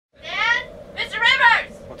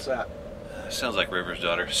What's that? Sounds like River's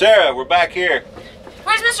daughter. Sarah, we're back here.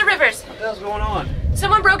 Where's Mr. Rivers? What the hell's going on?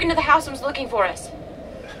 Someone broke into the house and was looking for us.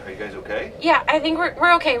 Are you guys okay? Yeah, I think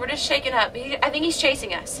we're okay. We're just shaken up. I think he's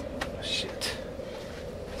chasing us. Oh, shit.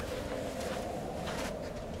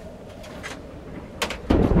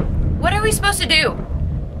 What are we supposed to do?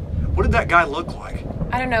 What did that guy look like?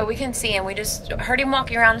 I don't know. We couldn't see him. We just heard him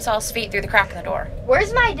walking around and saw his feet through the crack in the door.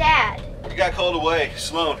 Where's my dad? You got called away.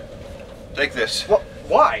 Sloan, take this. What?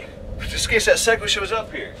 Why? Just in case that psycho shows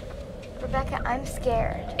up here. Rebecca, I'm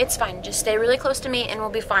scared. It's fine. Just stay really close to me and we'll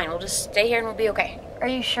be fine. We'll just stay here and we'll be okay. Are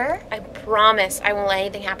you sure? I promise I won't let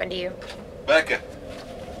anything happen to you. Becca,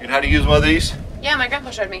 you know how to use one of these? Yeah, my grandpa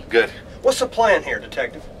showed me. Good. What's the plan here,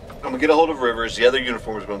 Detective? I'm gonna get a hold of Rivers. The other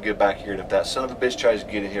uniform's gonna get back here, and if that son of a bitch tries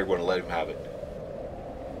to get in here, we're gonna let him have it.